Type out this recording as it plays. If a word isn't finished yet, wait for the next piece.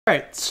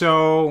Right,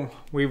 so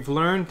we've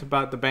learned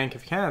about the Bank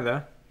of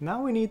Canada.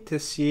 Now we need to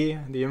see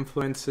the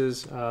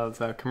influences of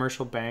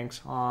commercial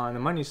banks on the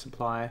money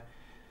supply.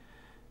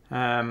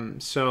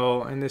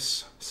 So in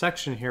this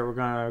section here, we're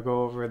going to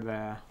go over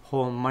the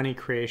whole money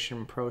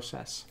creation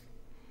process.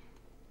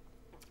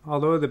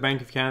 Although the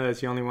Bank of Canada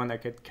is the only one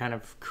that could kind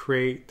of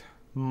create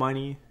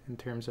money in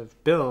terms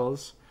of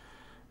bills,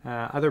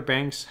 other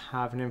banks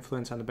have an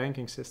influence on the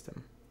banking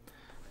system.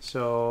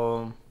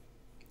 So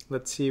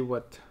let's see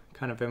what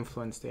kind of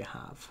influence they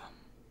have.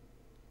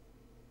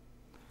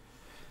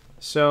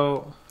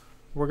 So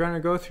we're going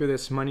to go through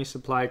this money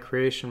supply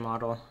creation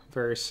model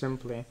very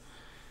simply.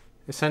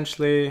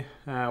 Essentially,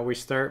 we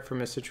start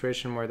from a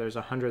situation where there's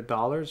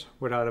 $100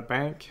 without a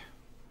bank.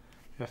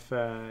 If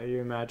you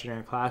imagine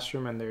a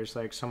classroom and there's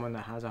like someone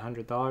that has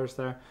 $100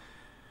 there,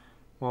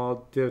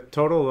 well, the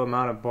total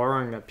amount of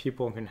borrowing that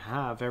people can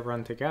have,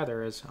 everyone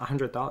together, is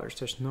 $100.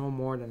 There's no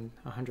more than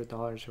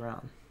 $100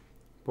 around.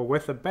 But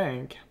with a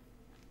bank,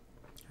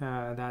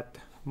 that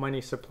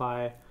money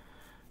supply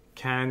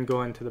can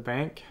go into the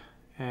bank,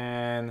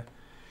 and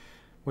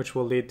which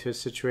will lead to a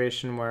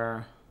situation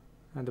where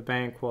the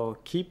bank will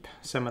keep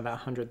some of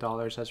that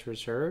 $100 as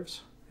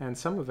reserves, and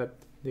some of it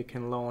they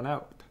can loan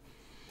out.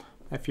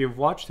 If you've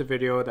watched the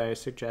video that I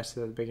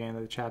suggested at the beginning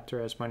of the chapter,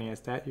 As Money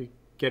as Debt, you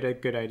get a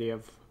good idea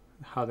of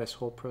how this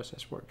whole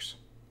process works.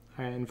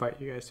 I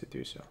invite you guys to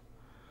do so.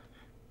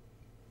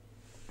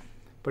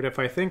 But if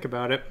I think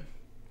about it,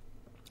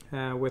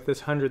 with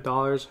this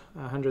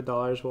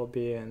 $100 will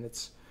be in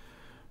its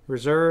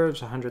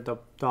reserves,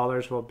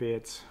 $100 will be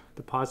its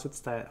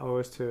deposits that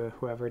owes to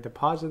whoever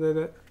deposited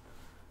it.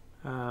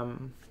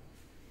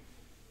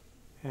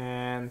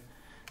 And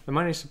the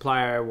money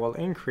supply will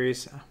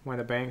increase when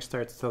the bank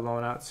starts to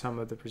loan out some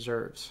of the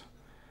reserves.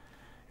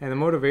 And the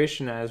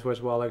motivation, as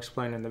was well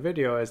explained in the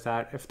video, is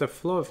that if the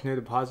flow of new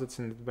deposits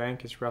into the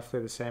bank is roughly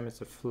the same as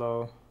the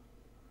flow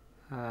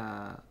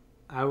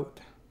out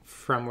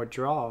from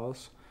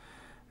withdrawals,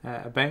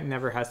 a bank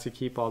never has to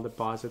keep all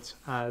deposits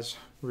as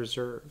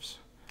reserves,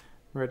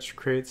 which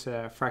creates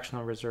a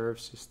fractional reserve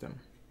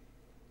system.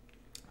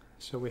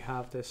 So we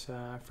have this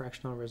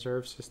fractional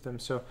reserve system.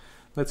 So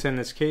let's say in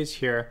this case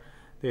here,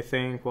 they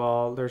think,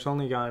 well, there's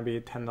only going to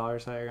be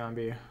 $10 that are going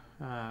to be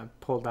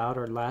pulled out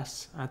or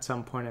less at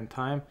some point in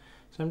time.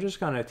 So I'm just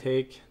going to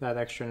take that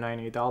extra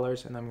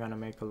 $90 and I'm going to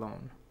make a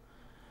loan.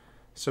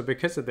 So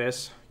because of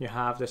this, you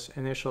have this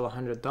initial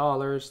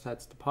 $100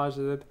 that's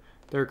deposited.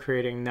 They're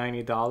creating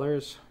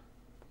 $90,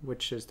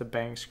 which is the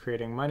bank's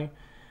creating money,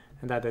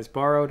 and that is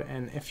borrowed.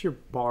 And if you're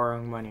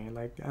borrowing money,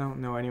 like I don't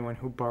know anyone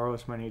who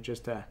borrows money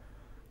just to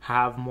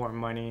have more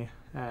money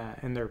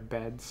in their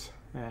beds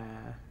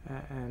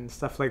and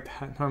stuff like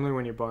that. Normally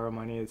when you borrow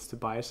money, it's to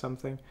buy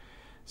something.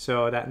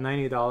 So that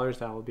 $90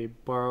 that will be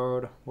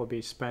borrowed will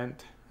be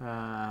spent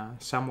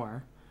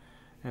somewhere.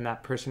 And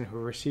that person who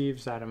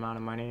receives that amount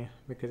of money,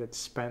 because it's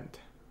spent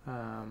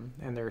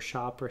in their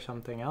shop or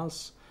something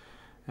else,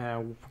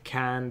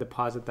 can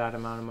deposit that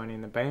amount of money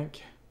in the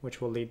bank, which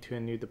will lead to a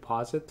new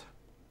deposit.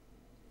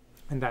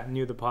 And that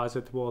new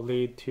deposit will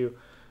lead to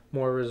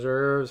more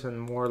reserves and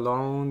more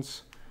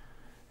loans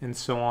and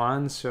so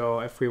on. So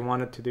if we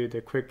wanted to do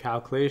the quick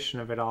calculation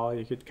of it all,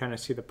 you could kind of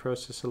see the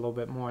process a little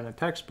bit more in the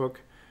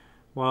textbook.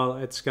 Well,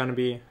 it's going to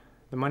be,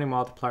 the money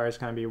multiplier is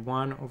going to be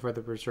 1 over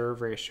the reserve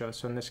ratio.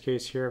 So in this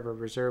case here, of a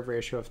reserve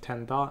ratio of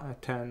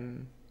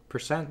 10%,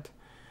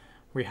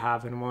 we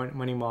have a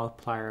money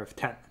multiplier of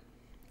 10.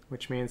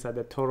 Which means that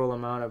the total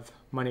amount of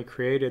money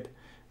created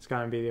is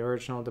going to be the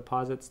original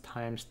deposits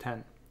times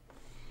 10.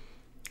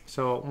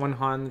 So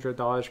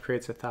 $100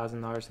 creates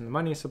 $1,000 in the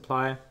money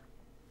supply.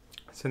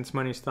 Since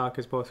money stock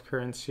is both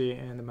currency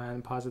and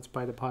demand deposits,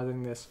 by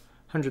depositing this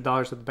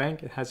 $100 at the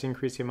bank, it has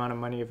increased the amount of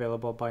money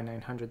available by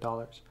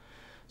 $900.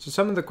 So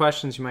some of the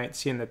questions you might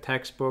see in the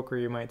textbook or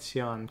you might see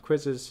on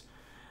quizzes,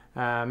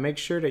 make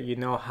sure that you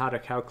know how to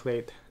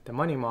calculate the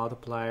money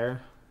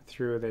multiplier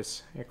through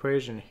this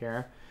equation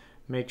here.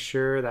 Make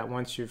sure that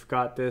once you've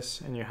got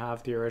this and you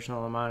have the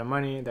original amount of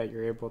money, that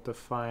you're able to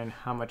find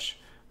how much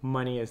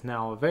money is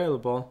now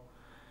available.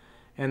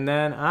 And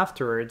then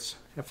afterwards,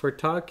 if we're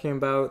talking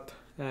about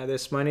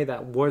this money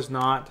that was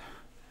not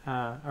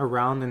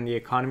around in the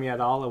economy at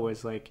all, it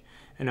was like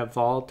in a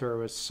vault or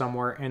was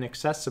somewhere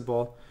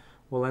inaccessible,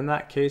 well, in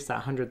that case,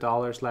 that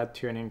 $100 led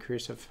to an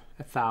increase of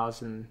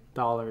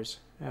 $1,000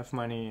 of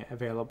money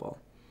available.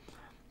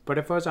 But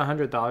if it was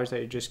 $100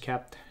 that you just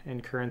kept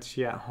in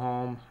currency at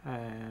home,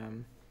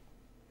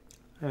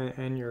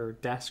 in your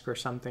desk or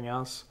something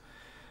else,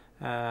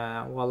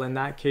 well, in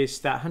that case,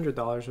 that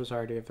 $100 was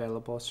already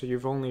available. So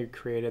you've only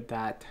created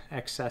that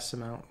excess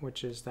amount,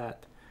 which is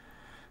that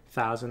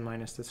 1,000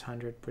 minus this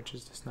 100, which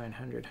is this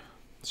 900.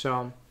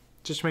 So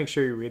just make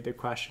sure you read the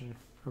question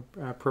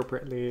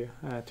appropriately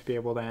to be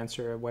able to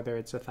answer whether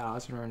it's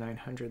 1,000 or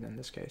 900 in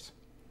this case.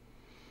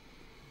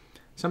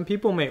 Some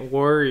people may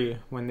worry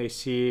when they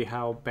see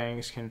how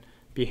banks can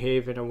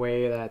behave in a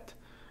way that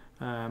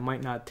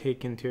might not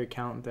take into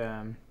account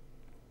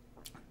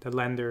the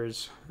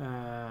lenders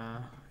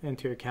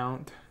into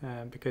account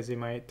because they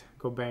might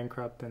go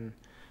bankrupt and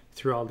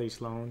through all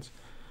these loans.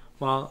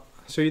 Well,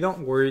 so you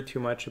don't worry too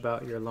much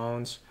about your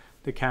loans.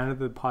 The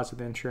Canada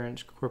Deposit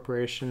Insurance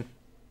Corporation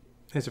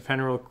is a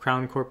federal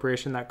crown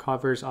corporation that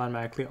covers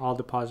automatically all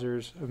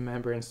depositors of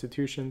member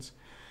institutions.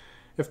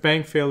 If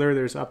bank failure,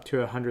 there's up to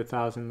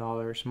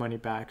 $100,000 money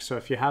back. So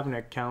if you have an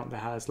account that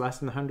has less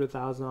than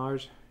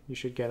 $100,000, you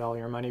should get all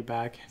your money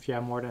back. If you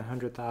have more than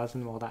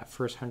 $100,000, well, that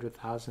first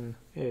 $100,000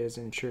 is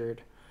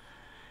insured.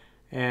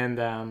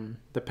 And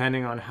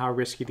depending on how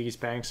risky these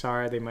banks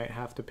are, they might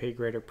have to pay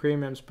greater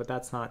premiums, but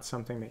that's not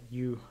something that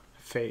you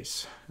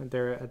face.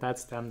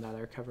 That's them that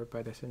are covered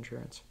by this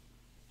insurance.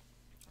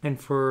 And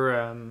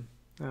for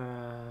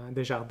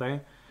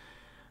Desjardins,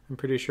 I'm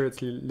pretty sure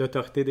it's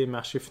l'Autorité des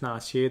marchés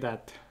financiers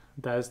that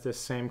does the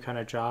same kind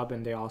of job,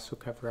 and they also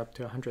cover up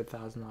to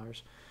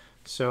 $100,000.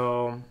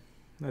 So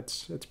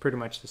it's pretty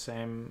much the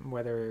same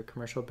whether you're a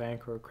commercial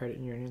bank or a credit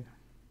union.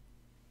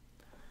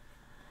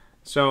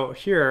 So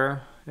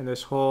here in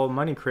this whole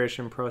money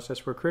creation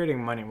process, we're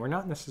creating money. We're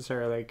not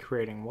necessarily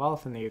creating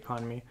wealth in the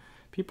economy.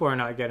 People are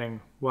not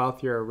getting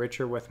wealthier or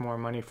richer with more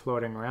money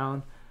floating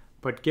around,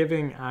 but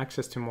giving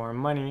access to more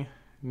money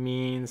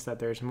means that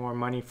there's more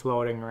money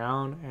floating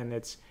around and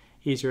it's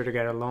easier to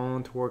get a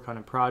loan to work on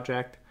a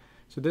project.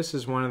 So this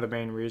is one of the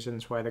main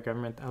reasons why the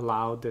government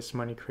allowed this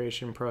money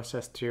creation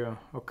process to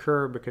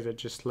occur, because it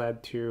just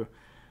led to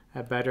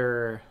a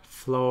better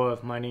flow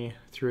of money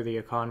through the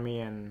economy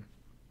and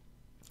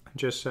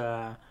just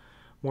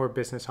more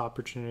business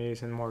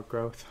opportunities and more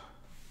growth.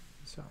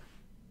 So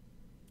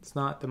it's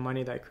not the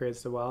money that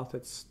creates the wealth,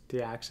 it's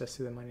the access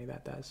to the money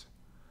that does.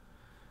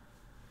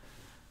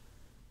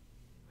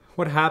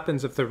 What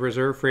happens if the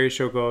reserve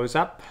ratio goes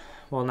up?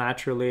 Well,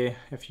 naturally,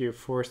 if you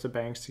force the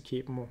banks to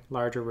keep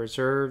larger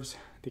reserves,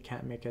 they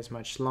can't make as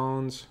much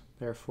loans.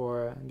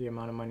 Therefore, the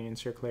amount of money in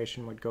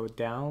circulation would go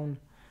down.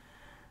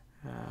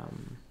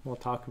 We'll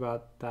talk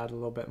about that a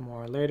little bit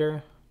more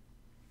later.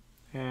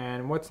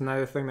 And what's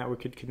another thing that we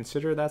could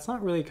consider that's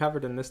not really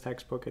covered in this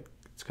textbook?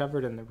 It's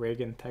covered in the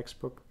Reagan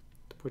textbook,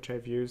 which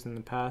I've used in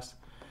the past,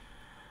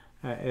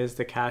 is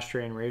the cash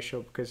drain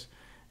ratio. Because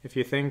if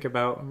you think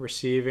about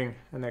receiving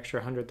an extra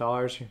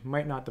 $100, you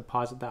might not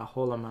deposit that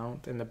whole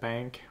amount in the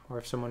bank. Or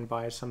if someone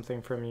buys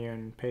something from you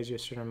and pays you a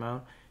certain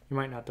amount, you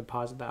might not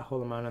deposit that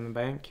whole amount in the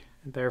bank.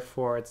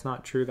 Therefore, it's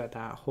not true that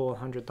that whole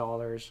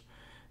 $100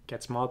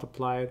 gets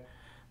multiplied.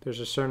 There's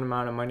a certain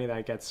amount of money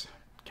that gets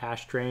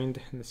cash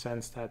drained, in the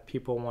sense that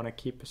people want to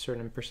keep a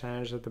certain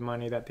percentage of the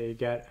money that they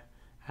get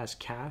as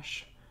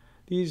cash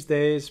these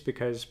days,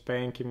 because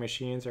banking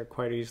machines are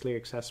quite easily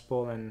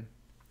accessible and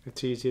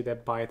it's easy to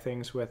buy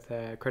things with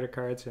credit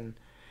cards and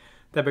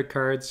debit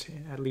cards,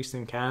 at least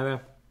in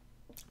Canada.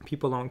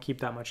 People don't keep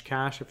that much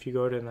cash. If you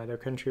go to another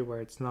country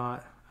where it's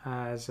not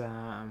as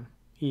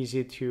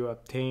easy to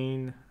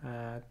obtain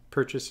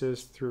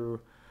purchases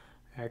through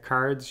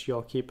cards,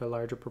 you'll keep a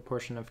larger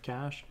proportion of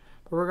cash.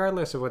 But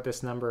regardless of what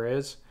this number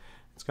is,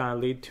 it's going to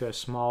lead to a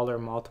smaller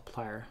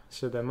multiplier.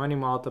 So the money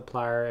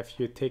multiplier, if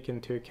you take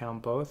into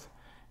account both,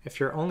 if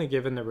you're only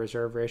given the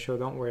reserve ratio,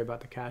 don't worry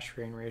about the cash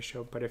drain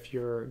ratio. But if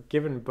you're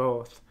given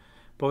both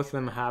of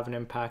them have an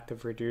impact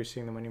of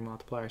reducing the money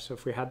multiplier. So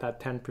if we had that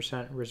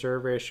 10%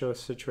 reserve ratio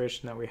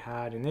situation that we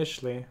had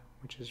initially,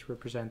 which is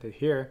represented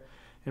here,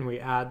 and we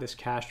add this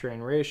cash drain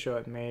ratio,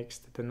 it makes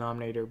the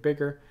denominator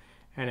bigger,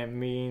 and it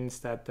means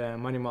that the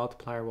money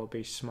multiplier will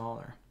be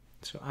smaller.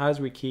 So as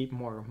we keep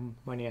more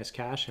money as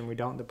cash and we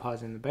don't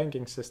deposit in the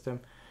banking system,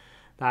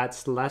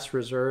 that's less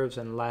reserves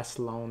and less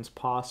loans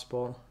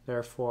possible,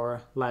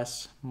 therefore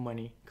less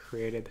money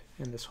created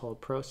in this whole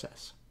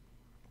process.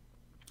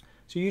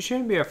 So you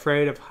shouldn't be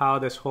afraid of how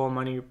this whole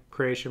money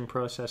creation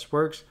process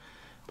works,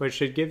 but it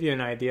should give you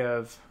an idea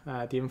of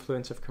the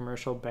influence of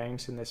commercial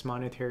banks in this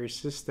monetary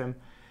system,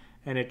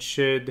 and it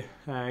should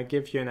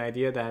give you an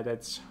idea that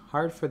it's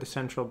hard for the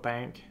central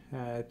bank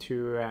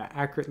to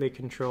accurately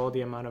control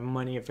the amount of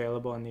money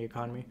available in the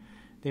economy.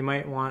 They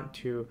might want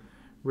to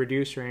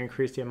reduce or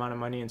increase the amount of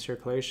money in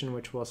circulation,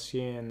 which we'll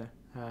see in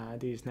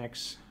these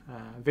next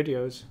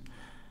videos.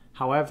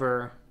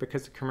 However,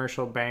 because the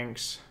commercial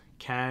banks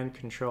can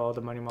control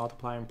the money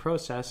multiplying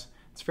process,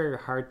 it's very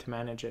hard to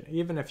manage it.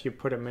 Even if you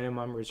put a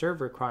minimum reserve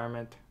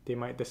requirement, they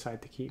might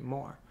decide to keep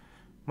more.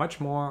 Much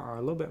more or a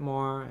little bit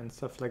more and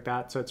stuff like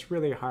that. So it's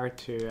really hard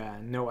to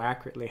know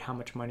accurately how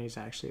much money is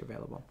actually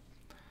available.